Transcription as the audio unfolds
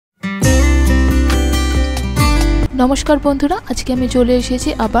नमस्कार बंधुरा आज के चले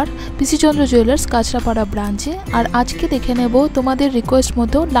एसेছি आबार पीसी चंद्र জুয়েলার্স कांचरापाड़ा ब्रांचे और आज के देखे नेब तुम्हारे रिक्वेस्ट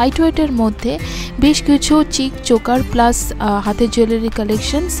मतो लाइट वेटर मध्य बेश किछु चिक चोकार प्लस हाथेर জুয়েলারি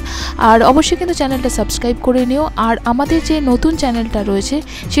कलेक्शन्स और अवश्य किन्तु चैनलटा सबस्क्राइब करे निओ और आमादेर जे नतून चैनलटा रयेछे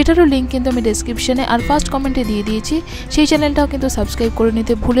सेटारो लिंक किन्तु आमि डेसक्रिप्शने और फार्स्ट कमेंटे दिए दिएछि सेई चैनलटाओ किन्तु सबस्क्राइब करे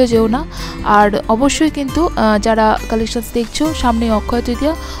निते भुले जेओ ना। और अवश्य किन्तु जारा कलेक्शन्स देखछो सामने अक्षय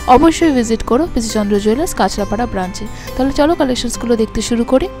तृतीया अवश्य विजिट करो पीसी चंद्र জুয়েলার্স कांचरापाड़ा ब्रांचे। ताहले चलो कलेक्शन्सगुलो देखते शुरू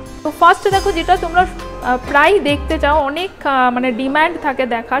करी। तो फार्स्ट देखो जेटा तोमरा प्राय देखते चाओ अनेक माने डिमांड थाके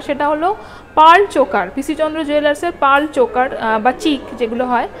देखा सेटा हलो पार्ल चोकार पीसी चंद्र জুয়েলার্সের पार्ल चोकार बा चिक जेगुलो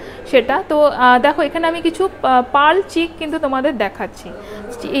हय सेटा। तो देखो एखाने आमि किछु पार्ल चिक किन्तु तोमादेर देखाच्छि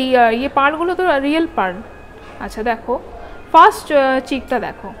ये पार्लगुलो तो रियल पार्ल। अच्छा देखो फार्स्ट चिकटा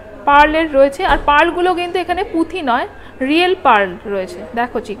देखो पार्लेर रयेछे और पार्लगुलो किन्तु एखाने पुঁথি नय रियल पार्ल रयेछे।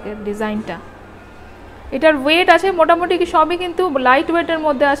 देखो चिकेर डिजाइनटा एटार वेट आछे मोटामुटी कि सबई किन्तु लाइट वेटर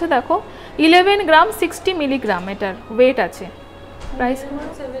मध्य आछे। देखो 11 ग्राम 60 मिलीग्राम एटार वेट आछे। प्राइस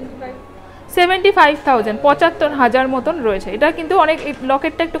 75,000 75,000 मतन रयेछे। एटा किन्तु अनेक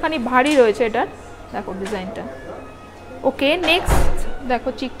लकेटटा एकटुखानि भारी रयेछे एटार। देखो डिजाइनटा ओके। नेक्स्ट देखो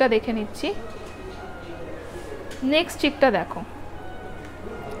चिकटा देखे निচ্ছি। नेक्स्ट चिकटा देखो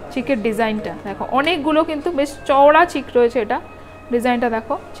चिकेर डिजाइनटा देखो अनेकगुलो किन्तु बेश चौड़ा चिक रयेछे। एटा डिजाइनटा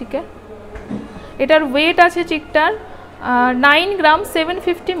देखो चिकेर एटार वेट आछे चिकटार 9 ग्राम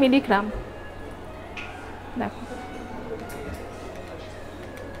 750 मिलीग्राम। देखो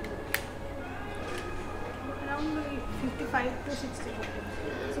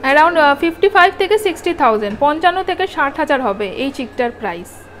अराउंड 55 থেকে 60,000 55 থেকে 60,000 হবে এই চিকটার প্রাইস।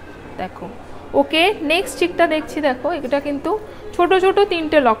 দেখো ওকে। নেক্সট চিকটা দেখছি দেখো এটা কিন্তু ছোট ছোট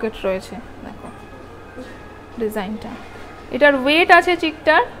তিনটে লকেট রয়েছে। দেখো ডিজাইনটা এটার ওয়েট আছে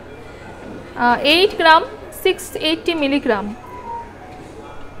চিকটার 8 গ্রাম 680 মিলিগ্রাম।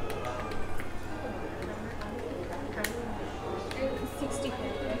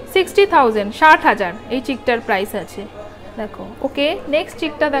 60,000 60,000 এই চিকটার প্রাইস আছে। দেখো ওকে। নেক্সট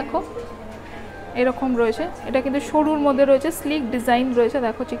চিকটা দেখো এরকম রয়েছে। এটা কিন্তু সরুর মধ্যে রয়েছে স্লিক ডিজাইন রয়েছে।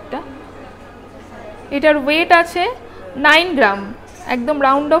 দেখো চিকটা এটার ওয়েট আছে 9 গ্রাম একদম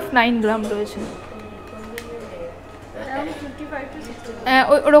রাউন্ড অফ 9 গ্রাম রয়েছে।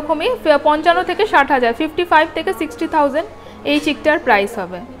 ওরকমই 55 থেকে 60,000 55 থেকে 60,000 এই চিকটার প্রাইস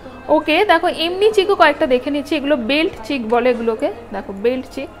হবে। ওকে দেখো এমনি চিকও কয়েকটা দেখে নিচ্ছি। এগুলো বেল্ট চিক বলে এগুলোকে। দেখো বেল্ট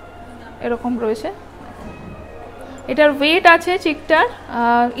চিক এরকম রয়েছে। এটার ওয়েট আছে চিকটার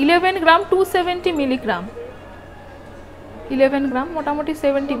 11 গ্রাম 270 মিলিগ্রাম। 11 গ্রাম মোটামুটি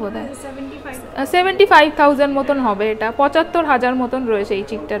 70 বোধহয় 75,000 মতন হবে। এটা 75,000 মতন রয়েছে এই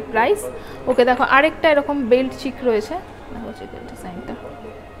চিকটার প্রাইস। ওকে দেখো আরেকটা এরকম বেল্ট চিক রয়েছে। দেখো চিকের ডিজাইনটা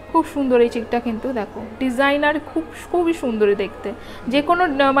খুব সুন্দর এই চিকটা কিন্তু দেখো ডিজাইনার খুবই সুন্দর দেখতে। যে কোনো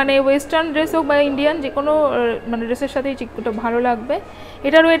মানে ওয়েস্টার্ন ড্রেস হোক বা ইন্ডিয়ান যে কোনো মানে ড্রেসের সাথে এই চিকটা ভালো লাগবে।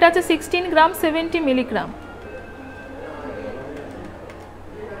 এটার ওয়েট আছে 16 গ্রাম 70 মিলিগ্রাম।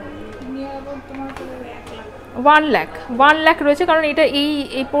 1 লাখ রয়েছে কারণ এটা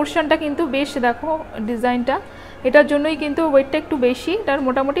এই পোর্শনটা কিন্তু বেশ দেখো ডিজাইনটা এটার জন্যই কিন্তু ওয়েটটা একটু বেশি। এটার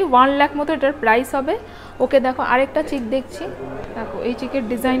মোটামুটি 1 লাখ মতো এটার প্রাইস হবে। ওকে দেখো আরেকটা চিক দেখছি। দেখো এই চিকের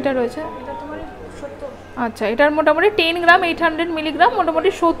ডিজাইনটা রয়েছে। আচ্ছা এটার মোটামুটি 10 গ্রাম 800 মিলিগ্রাম মোটামুটি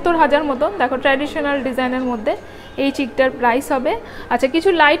 70,000 মতন। দেখো ট্র্যাডিশনাল ডিজাইনের মধ্যে এই চিকটার প্রাইস হবে। আচ্ছা কিছু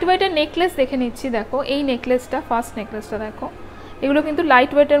লাইট ওয়েটের নেকলেস দেখে নিচ্ছি। দেখো এই নেকলেসটা ফার্স্ট নেকলেসটা দেখো এগুলো কিন্তু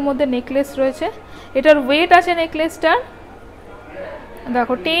লাইট ওয়েটের মধ্যে নেকলেস রয়েছে। এটার ওয়েট আছে নেকলেসটার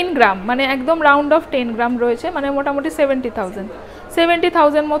দেখো 10 গ্রাম মানে একদম রাউন্ড অফ 10 গ্রাম রয়েছে মানে মোটামুটি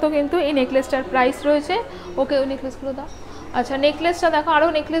 70,000 মতো কিন্তু এই নেকলেসটার প্রাইস রয়েছে। ওকে ওই নেকলেসগুলো দাও। আচ্ছা নেকলেসটা দেখো আরও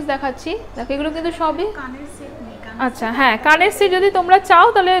নেকলেস দেখাচ্ছি। দেখো এগুলো কিন্তু সবই আচ্ছা হ্যাঁ কানের সেট যদি তোমরা চাও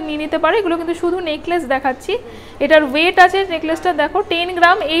তাহলে নিয়ে নিতে পারো। এগুলো কিন্তু শুধু নেকলেস দেখাচ্ছি। এটার ওয়েট আছে নেকলেসটা দেখো 10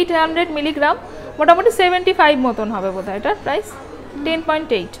 গ্রাম 800 মিলিগ্রাম মোটামুটি 75 মতন হবে বোধহয় এটার প্রাইস।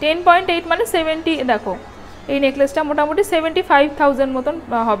 10.8 মানে 70। দেখো এই নেকলেসটা মোটামুটি 75,000 মতন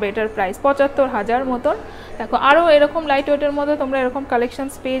হবে এটার প্রাইস 75,000 মতন। দেখো আরও এরকম লাইট ওয়েটের মধ্যে তোমরা এরকম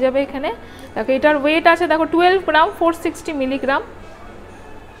কালেকশনস পেয়ে যাবে এখানে। দেখো এটার ওয়েট আছে দেখো 12 গ্রাম 460 মিলিগ্রাম।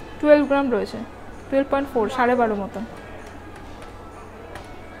 12 গ্রাম রয়েছে 12.4 12.5 মতন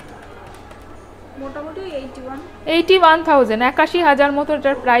মোটামুটি 81,000 81,000 মতো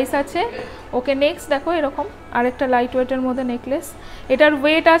এটার প্রাইস আছে। ওকে নেক্সট দেখো এরকম আরেকটা লাইট ওয়েটের মধ্যে নেকলেস। এটার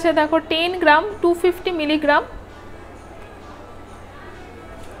ওয়েট আছে দেখো 10 গ্রাম 250 মিলিগ্রাম।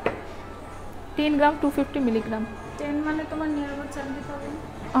 10 গ্রাম 250 মিলিগ্রাম 10 মানে তোমার নিয়ার अबाउट 70,000।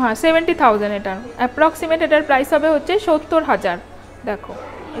 हाँ 70,000 एटार अप्रॉक्सिमेट एटार प्राइस হবে হচ্ছে 70,000। देखो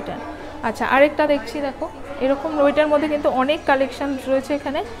এটা। আচ্ছা আরেকটা দেখছি দেখো, এরকম ওয়েটের মধ্যে কিন্তু অনেক কালেকশন রয়েছে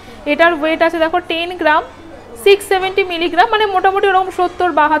এখানে। এটার ওয়েট আছে দেখো 10 গ্রাম 670 মিলিগ্রাম, মানে মোটামুটি ওরকম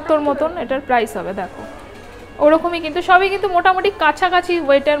 70-72 মতন এটার প্রাইস হবে। দেখো ওরকমই কিন্তু সবই কিন্তু মোটামুটি কাছাকাছি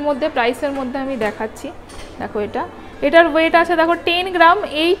ওয়েটের মধ্যে, প্রাইসের মধ্যে আমি দেখাচ্ছি। দেখো এটার ওয়েট আছে দেখো 10 গ্রাম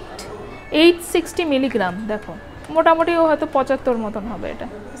 860 মিলিগ্রাম। দেখো মোটামুটি হয়তো 75 মতন হবে, এটা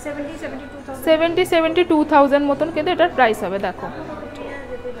 70-72,000 মতন কিন্তু এটার প্রাইস হবে। দেখো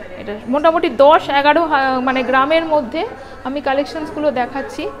এটা মোটামুটি 10-11 মানে গ্রামের মধ্যে আমি কালেকশনসগুলো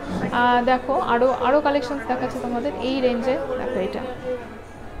দেখাচ্ছি। দেখো আরও কালেকশনস দেখাচ্ছি তোমাদের এই রেঞ্জে। দেখো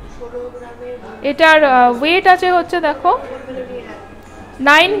এটার ওয়েট আছে হচ্ছে দেখো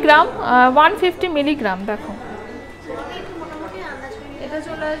 9 গ্রাম 150 মিলিগ্রাম। দেখো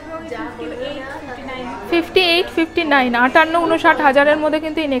 58-59 58-59 হাজারের মধ্যে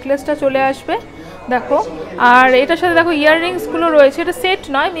কিন্তু এই নেকলেসটা চলে আসবে। দেখো আর এটার সাথে দেখো ইয়াররিংসগুলো রয়েছে, এটা সেট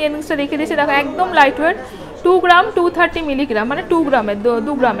নয়, আমি ইয়াররিংসটা রেখে দিয়েছি। দেখো একদম লাইট ওয়েট 2 গ্রাম 230 মিলিগ্রাম, মানে 2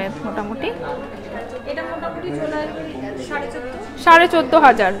 গ্রামের মোটামুটি। এটা মোটামুটি চলে আসবে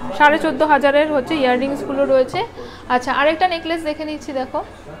 14,500 হচ্ছে ইয়াররিংসগুলো রয়েছে। আচ্ছা আরেকটা নেকলেস দেখে নিচ্ছি।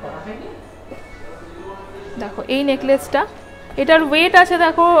 দেখো এই নেকলেসটা, এটার ওয়েট আছে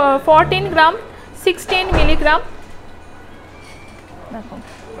দেখো 14 গ্রাম 16 মিলিগ্রাম। দেখো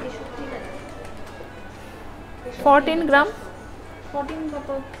 14 গ্রাম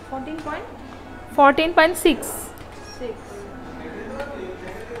 14.6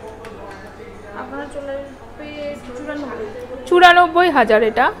 আপনার চলে 94,000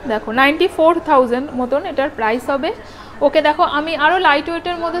 এটা। দেখো 94,000 মতন এটার প্রাইস হবে। ওকে দেখো আমি আরও লাইট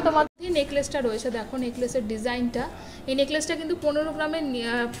ওয়েটের মধ্যে তোমাদের নেকলেসটা রয়েছে। দেখো নেকলেসের ডিজাইনটা, এই নেকলেসটা কিন্তু 15 গ্রামের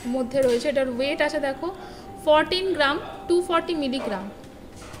মধ্যে রয়েছে। এটার ওয়েট আছে দেখো 14 গ্রাম 240 মিলিগ্রাম,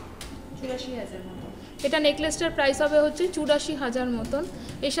 84,000 মতন। এটা নেকলেসটার প্রাইস হবে হচ্ছে 84,000 মতন।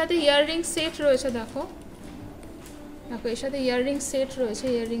 এর সাথে ইয়াররিং সেট রয়েছে। দেখো এর সাথে ইয়াররিং সেট রয়েছে।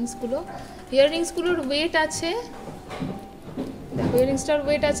 ইয়াররিংসগুলোর ওয়েট আছে, দেখো ইয়াররিংসটার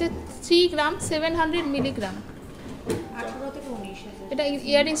ওয়েট আছে 3 গ্রাম 700 মিলিগ্রাম। এটা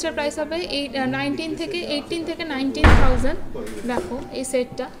ইয়াররিংসটার প্রাইস হবে 18 থেকে 19,000। দেখো এই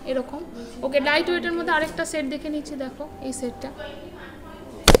সেটটা এরকম। ওকে লাইট ওয়েটের মধ্যে আরেকটা সেট দেখে নিচ্ছি। দেখো এই সেটটা,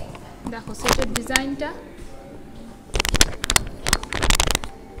 দেখো সেটের ডিজাইনটা।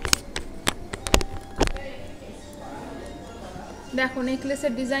 দেখো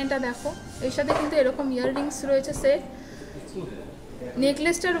নেকলেসের ডিজাইনটা দেখো, এর সাথে কিন্তু এরকম ইয়াররিংস রয়েছে সেট।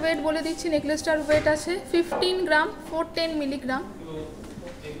 নেকলেসটার ওয়েট বলে দিচ্ছি, নেকলেসটার ওয়েট আছে 15 গ্রাম 410 মিলিগ্রাম,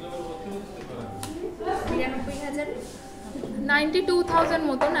 92,000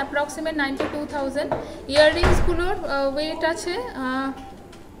 মতন, অ্যাপ্রক্সিমেট 92,000। ইয়াররিংসগুলোর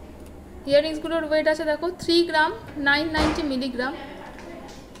ওয়েট আছে দেখো 3 গ্রাম 990 মিলিগ্রাম,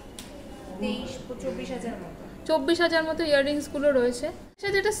 24,000 মতো ইয়াররিংসগুলো রয়েছে।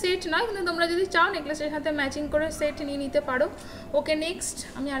 সেটা যেটা সেট নয়, কিন্তু তোমরা যদি চাও নেকলেসের সাথে ম্যাচিং করে সেট নিয়ে নিতে পারো। ওকে নেক্সট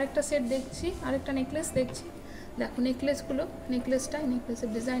আমি আরেকটা সেট দেখছি, আরেকটা নেকলেস দেখছি। দেখো নেকলেসটা নেকলেসের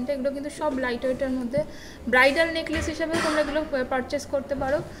ডিজাইনটা, এগুলো কিন্তু সব লাইট ওয়েটের মধ্যে ব্রাইডাল নেকলেস হিসেবে তোমরা এগুলো পারচেস করতে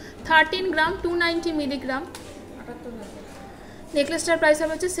পারো। 13 গ্রাম 290 মিলিগ্রাম, নেকলেসটার প্রাইস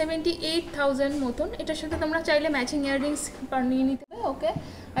হবে হচ্ছে 78,000 মতন। এটার সাথে তোমরা চাইলে ম্যাচিং ইয়াররিংস নিয়ে নিতে পারো। ওকে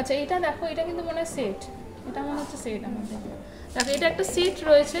আচ্ছা এটা দেখো, এটা কিন্তু মনে হয় সেট, এটা মনে হচ্ছে সেট আমাদের। দেখো এটা একটা সেট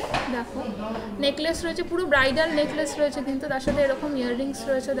রয়েছে। দেখো নেকলেস রয়েছে, পুরো ব্রাইডাল নেকলেস রয়েছে, কিন্তু তার সাথে এরকম ইয়াররিংস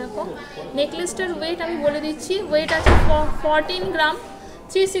রয়েছে। দেখো নেকলেসটার ওয়েট আমি বলে দিচ্ছি, ওয়েট আছে 14 গ্রাম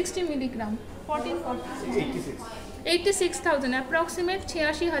 360 মিলিগ্রাম, 86,000, অ্যাপ্রক্সিমেট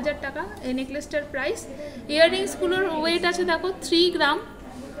 86,000 টাকা এই নেকলেসটার প্রাইস। ইয়াররিংসগুলোর ওয়েট আছে দেখো 3 গ্রাম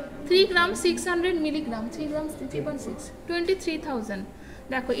 600 মিলিগ্রাম, 3 গ্রাম 3.6, 23,000।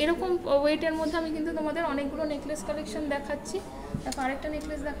 দেখো এরকম ওয়েটের মধ্যে আমি কিন্তু তোমাদের অনেকগুলো নেকলেস কালেকশন দেখাচ্ছি। দেখো আরেকটা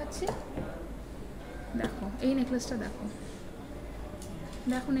নেকলেস দেখাচ্ছি। দেখো এই নেকলেসটা দেখো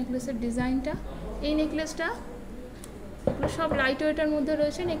নেকলেসের ডিজাইনটা। এই নেকলেসটা সব লাইট ওয়েটের মধ্যে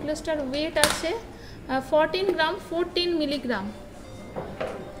রয়েছে। নেকলেসটার ওয়েট আছে 14 গ্রাম 14 মিলিগ্রাম,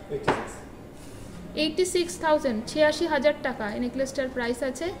 86,000, 86,000 টাকা এই নেকলেসটার প্রাইস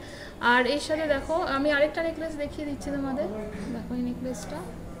আছে। আর এর সাথে দেখো আমি আরেকটা নেকলেস দেখিয়ে দিচ্ছি তোমাদের। দেখো এই নেকলেসটা,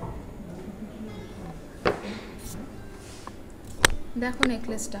 দেখো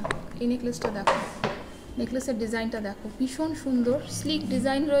এই নেকলেসটা দেখো, নেকলেসের ডিজাইনটা দেখো, ভীষণ সুন্দর স্লিক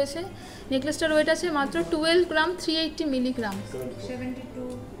ডিজাইন রয়েছে। নেকলেসটার ওয়েট আছে মাত্র 12 গ্রাম 380 মিলিগ্রাম, 72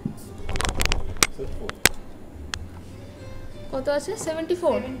 কত আছে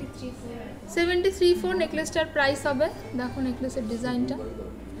 73.4 নেকলেসটার প্রাইস হবে। দেখো নেকলেসের ডিজাইনটা।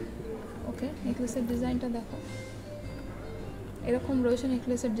 ওকে নেকলেসের ডিজাইনটা দেখো এরকম রয়েছে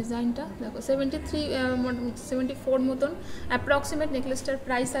নেকলেসের ডিজাইনটা দেখো 74 মতন অ্যাপ্রক্সিমেট নেকলেসটার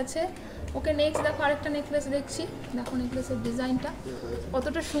প্রাইস আছে। ওকে নেক্সট দেখো আরেকটা নেকলেস দেখছি, দেখো নেকলেসের ডিজাইনটা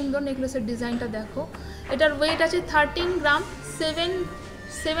কতটা সুন্দর, নেকলেসের ডিজাইনটা দেখো। এটার ওয়েট আছে 13 গ্রাম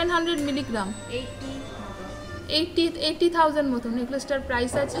 700 মিলিগ্রাম, 80,000 মতো নেকলেসটার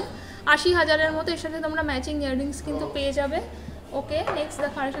প্রাইস আছে, 80,000-এর মতো। এর সাথে তোমরা ম্যাচিং ইয়াররিংস কিন্তু পেয়ে যাবে। ওকে নেক্সট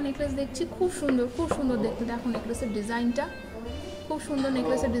দেখো আরেকটা নেকলেস দেখছি, খুব সুন্দর দেখতে, দেখো নেকলেসের ডিজাইনটা খুব সুন্দর,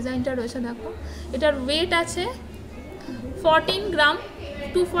 নেকলেসের ডিজাইনটা রয়েছে দেখো। এটার ওয়েট আছে 14 গ্রাম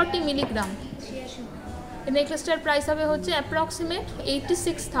 240 মিলিগ্রাম। এই নেকলেসটার প্রাইস হবে হচ্ছে অ্যাপ্রক্সিমেট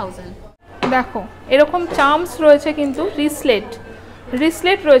 86,000। দেখো এরকম চার্মস রয়েছে কিন্তু,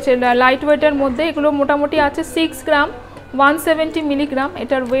 রিসলেট রয়েছে লাইট ওয়েটের মধ্যে। এগুলো মোটামুটি আছে 6 গ্রাম 170 মিলিগ্রাম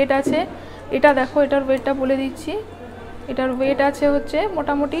এটার ওয়েট আছে। এটা দেখো এটার ওয়েটটা বলে দিচ্ছি, এটার ওয়েট আছে হচ্ছে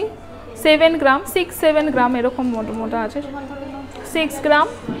মোটামুটি 7 গ্রাম 6-7 গ্রাম এরকম মোটা আছে, 6 গ্রাম।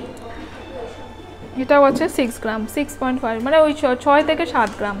 এটাও আছে 6 গ্রাম 6.5, মানে ওই 6 থেকে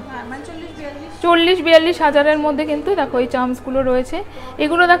 7 গ্রাম, 40-42 হাজারের মধ্যে কিন্তু দেখো এই চার্মসগুলো রয়েছে।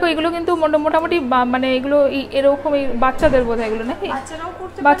 এগুলো দেখো এগুলো কিন্তু মোটামুটি মানে এগুলো এরকম বাচ্চাদের বোধহয় এগুলো নাকি,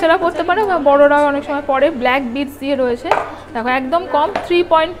 বাচ্চারা করতে পারে বা বড়রাও অনেক সময় পরে। ব্ল্যাক বিডস দিয়ে রয়েছে দেখো, একদম কম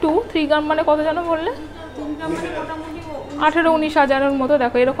 3 গ্রাম, মানে কত যেন বললে 18-19 হাজারের মতো।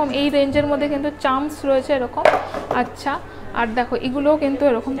 দেখো এরকম এই রেঞ্জের মধ্যে কিন্তু চার্মস রয়েছে এরকম। আচ্ছা আর দেখো এগুলোও কিন্তু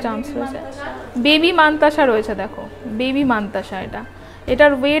এরকম চার্মস রয়েছে। বেবি মান্তাসা রয়েছে দেখো, বেবি মান্তাসা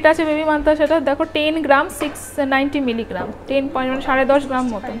এটার ওয়েট আছে বেবি মান্তাসাটা দেখো 10 গ্রাম 690 মিলিগ্রাম, 10.10 গ্রাম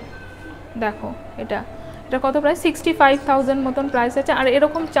মতন। দেখো এটা কত প্রাইস, 65,000 মতন প্রাইস আছে। আর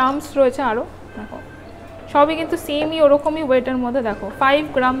এরকম চার্মস রয়েছে আরও দেখো, সবই কিন্তু সেমই ওরকমই ওয়েটের মধ্যে। দেখো 5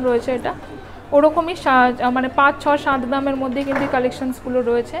 গ্রাম রয়েছে, এটা ওরকমই মানে 5-6-7 গ্রামের মধ্যে কিন্তু কালেকশনসগুলো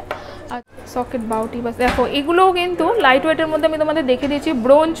রয়েছে। আর সকেট বাউটি বাস দেখো এগুলোও কিন্তু লাইট ওয়েটের মধ্যে আমি তোমাদের দেখে দিয়েছি।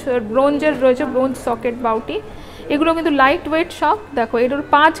 ব্রোঞ্জের রয়েছে, ব্রোঞ্জ সকেট বাউটি, এগুলো কিন্তু লাইট ওয়েট সব। দেখো এটার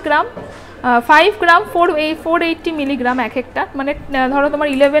 5 গ্রাম 5 গ্রাম 480 মিলিগ্রাম এক একটা, মানে ধরো তোমার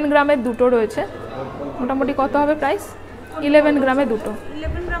 11 গ্রামের দুটো রয়েছে। মোটামুটি কত হবে প্রাইস, 11 গ্রামে দুটো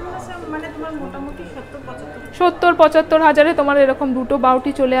 70-75 হাজারে তোমার এরকম দুটো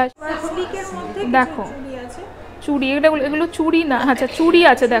বাউটি চলে আসবে। দেখো চুড়ি, এগুলো চুড়ি না, আচ্ছা চুড়ি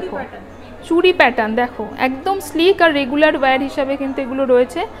আছে দেখো, চুড়ি প্যাটার্ন দেখো, একদম স্লিক আর রেগুলার ওয়্যার হিসাবে কিন্তু এগুলো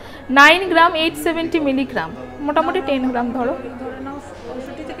রয়েছে। 9 গ্রাম 870 মিলিগ্রাম, মোটামুটি 10 গ্রাম ধরো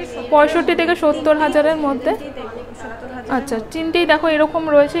 65 থেকে 70 হাজারের মধ্যে। আচ্ছা তিনটেই দেখো এরকম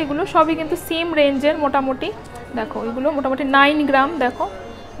রয়েছে, এগুলো সবই কিন্তু সেম রেঞ্জের মোটামুটি। দেখো এগুলো মোটামুটি 9 গ্রাম, দেখো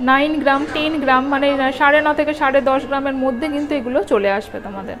 9 গ্রাম 10 গ্রাম, মানে 9.5 থেকে 10.5 গ্রামের মধ্যে কিন্তু এগুলো চলে আসবে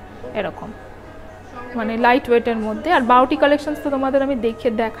তোমাদের এরকম, মানে লাইট ওয়েটের মধ্যে। আর বাউটি কালেকশনস তো তোমাদের আমি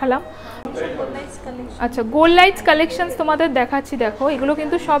দেখালাম। আচ্ছা গোল্ড লাইটস কালেকশনস তোমাদের দেখাচ্ছি। দেখো এগুলো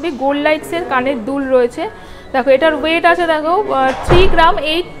কিন্তু সবই গোল্ড লাইটসের কানের দুল রয়েছে। দেখো এটার ওয়েট আছে দেখো 3 গ্রাম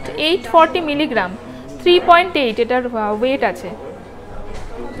 840 মিলিগ্রাম, 3.8 এটার ওয়েট আছে,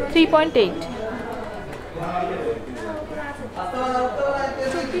 3.8।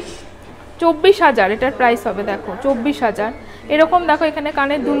 24,000 এটার প্রাইস হবে। দেখো 24,000 এরকম। দেখো এখানে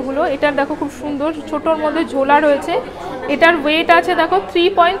কানের দুলগুলো, এটার দেখো খুব সুন্দর ছোটোর মধ্যে ঝোলা রয়েছে। এটার ওয়েট আছে দেখো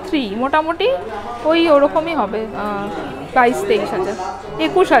 3.3, মোটামুটি ওই ওরকমই হবে, 22-23,000,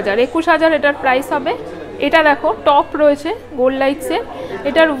 21,000 এটার প্রাইস হবে। এটা দেখো টপ রয়েছে গোল্ড লাইটসের,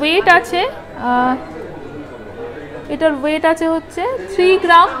 এটার ওয়েট আছে হচ্ছে 3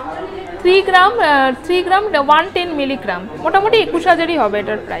 গ্রাম 110 মিলিগ্রাম, মোটামুটি 21,000ই হবে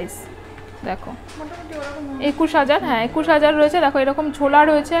এটার প্রাইস। দেখো 21,000, হ্যাঁ 21,000 রয়েছে। দেখো এরকম ঝোলা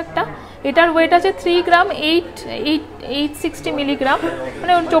রয়েছে একটা, এটার ওয়েট আছে 3 গ্রাম 860 মিলিগ্রাম,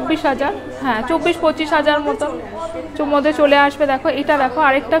 মানে 24,000, হ্যাঁ 24-25 হাজার মতন মধ্যে চলে আসবে। দেখো এটা দেখো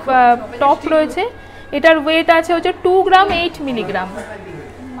আরেকটা টপ রয়েছে, এটার ওয়েট আছে হচ্ছে 2 গ্রাম 8 মিলিগ্রাম,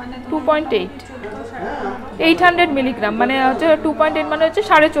 2.8 800 মিলিগ্রাম, মানে হচ্ছে 2.8 মানে হচ্ছে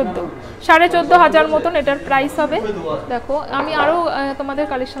 14,500 মতন এটার প্রাইস হবে। দেখো আমি আরও তোমাদের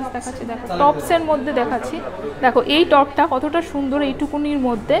কালেকশন দেখাচ্ছি, দেখো টপসের মধ্যে দেখাচ্ছি। দেখো এই টপটা কতটা সুন্দর, এইটুকুনির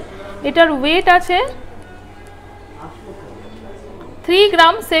মধ্যে। এটার ওয়েট আছে 3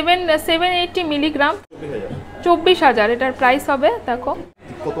 গ্রাম 780 মিলিগ্রাম, 24,000 এটার প্রাইস হবে। দেখো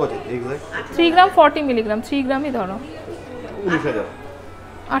 3 গ্রাম 40 মিলিগ্রাম, 3 গ্রামই ধরো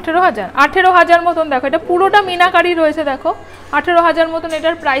 18,000 মতন। দেখো এটা পুরোটা মিনাকারি রয়েছে, দেখো 18,000 মতন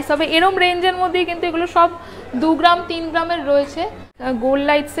এটার প্রাইস হবে। এরম রেঞ্জের মধ্যেই কিন্তু এগুলো সব 2 গ্রাম 3 গ্রামের রয়েছে। গোল্ড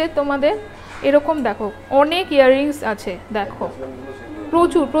লাইটসে তোমাদের এরকম দেখো অনেক ইয়াররিংস আছে, দেখো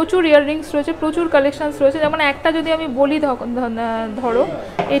প্রচুর প্রচুর ইয়াররিংস রয়েছে, প্রচুর কালেকশানস রয়েছে। যেমন একটা যদি আমি বলি ধরো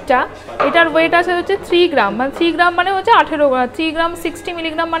এটার ওয়েট আছে হচ্ছে 3 গ্রাম, মানে 3 গ্রাম মানে হচ্ছে 3 গ্রাম 60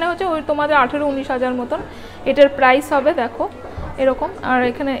 মিলিগ্রাম মানে হচ্ছে ওই তোমাদের 18-19 হাজার মতন এটার প্রাইস হবে। দেখো এরকম, আর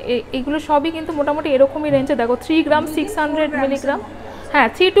এখানে এগুলো সবই কিন্তু মোটামুটি এরকমই রেঞ্জে। দেখো 3 গ্রাম 600 মিলিগ্রাম, হ্যাঁ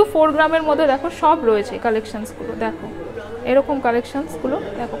 3 to 4 গ্রামের মধ্যে দেখো সব রয়েছে কালেকশানসগুলো। দেখো এরকম কালেকশানসগুলো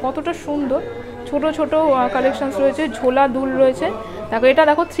দেখো কতটা সুন্দর, ছোট ছোট কালেকশানস রয়েছে, ঝোলা দুল রয়েছে। দেখো এটা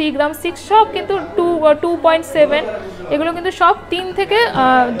দেখো 3 গ্রাম 6, সব কিন্তু 2.7, এগুলো কিন্তু সব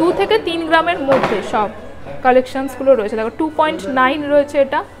 2 থেকে 3 গ্রামের মধ্যে সব কালেকশানসগুলো রয়েছে। দেখো 2.9 রয়েছে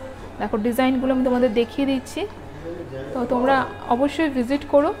এটা। দেখো ডিজাইনগুলো আমি তোমাদের দেখিয়ে দিচ্ছি, তো তোমরা অবশ্যই ভিজিট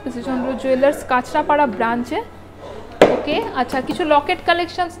করো পিসি চন্দ্র জুয়েলার্স কাঁচরাপাড়া ব্রাঞ্চে। ওকে, আচ্ছা কিছু লকেট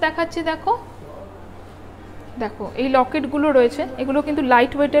কালেকশানস দেখাচ্ছি। দেখো দেখো এই লকেটগুলো রয়েছে, এগুলো কিন্তু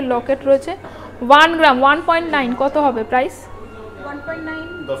লাইট ওয়েটের লকেট রয়েছে। 1 গ্রাম 1.9 কত হবে প্রাইস?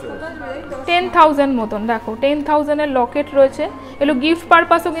 10,000 মতন। দেখো 10,000-এর লকেট রয়েছে, এগুলো গিফট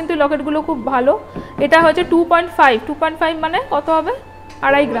পারপাসও কিন্তু লকেটগুলো খুব ভালো। এটা হচ্ছে 2.5 মানে কত হবে?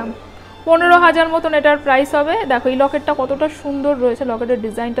 2.5 গ্রাম, 15,000 মতন এটার প্রাইস হবে। দেখো এই লকেটটা কতটা সুন্দর রয়েছে, লকেটের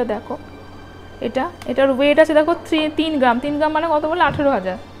ডিজাইনটা দেখো। এটার ওয়েট আছে দেখো 3 গ্রাম, 3 গ্রাম মানে কত বলে?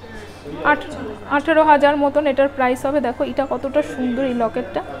 18,000 মতন এটার প্রাইস হবে। দেখো এটা কতটা সুন্দর এই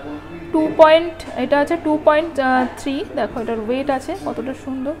লকেটটা, এটা আছে 2.3। দেখো এটার ওয়েট আছে কতটা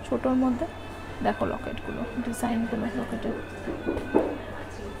সুন্দর ছোটোর মধ্যে। দেখো লকেটগুলো, ডিজাইনগুলো লকেটের,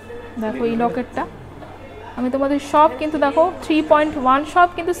 দেখো এই লকেটটা আমি তোমাদের সব কিন্তু দেখো 3.1 সব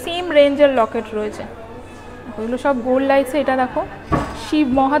কিন্তু সেম রেঞ্জের লকেট রয়েছে। এগুলো সব গোল্ড লাইটসে। এটা দেখো শিব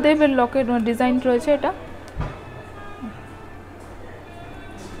মহাদেবের লকেট ডিজাইন রয়েছে এটা।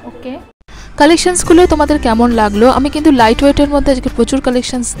 ওকে, কালেকশানসগুলো তোমাদের কেমন লাগলো? আমি কিন্তু লাইট ওয়েটের মধ্যে আজকে প্রচুর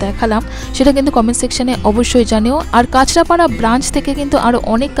কালেকশানস দেখালাম, সেটা কিন্তু কমেন্ট সেকশানে অবশ্যই জানিও। আর কাঁচরাপাড়া ব্রাঞ্চ থেকে কিন্তু আরও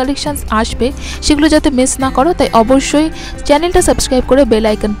অনেক কালেকশানস আসবে, সেগুলো যাতে মিস না করো তাই অবশ্যই চ্যানেলটা সাবস্ক্রাইব করে বেল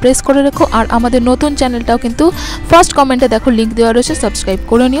আইকন প্রেস করে রেখো। আর আমাদের নতুন চ্যানেলটাও কিন্তু ফার্স্ট কমেন্টে দেখো লিঙ্ক দেওয়া রয়েছে, সাবস্ক্রাইব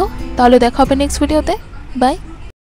করে নিও। তাহলে দেখা হবে নেক্সট ভিডিওতে, বাই।